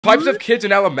Types of kids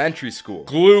in elementary school.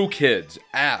 Glue kids,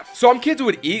 F. Some kids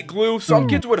would eat glue, some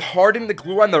kids would harden the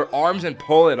glue on their arms and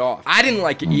pull it off. I didn't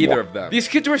like either of them. These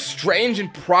kids were strange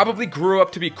and probably grew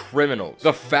up to be criminals.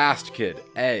 The fast kid,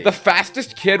 A. The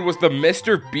fastest kid was the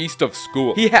Mr. Beast of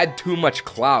school. He had too much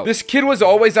clout. This kid was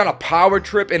always on a power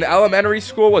trip. In elementary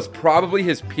school was probably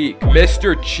his peak.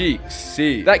 Mr. Cheeks,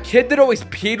 C. That kid that always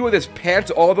peed with his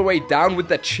pants all the way down with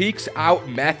the cheeks out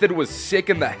method was sick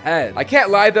in the head. I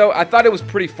can't lie though, I thought it was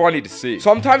pretty funny to see.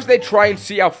 Sometimes they try and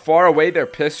see how far away their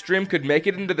piss stream could make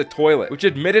it into the toilet, which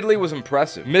admittedly was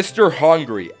impressive. Mr.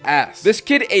 Hungry, S. This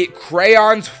kid ate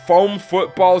crayons, foam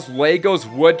footballs,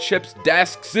 Legos, wood chips,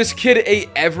 desks. This kid ate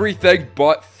everything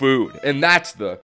but food, and that's the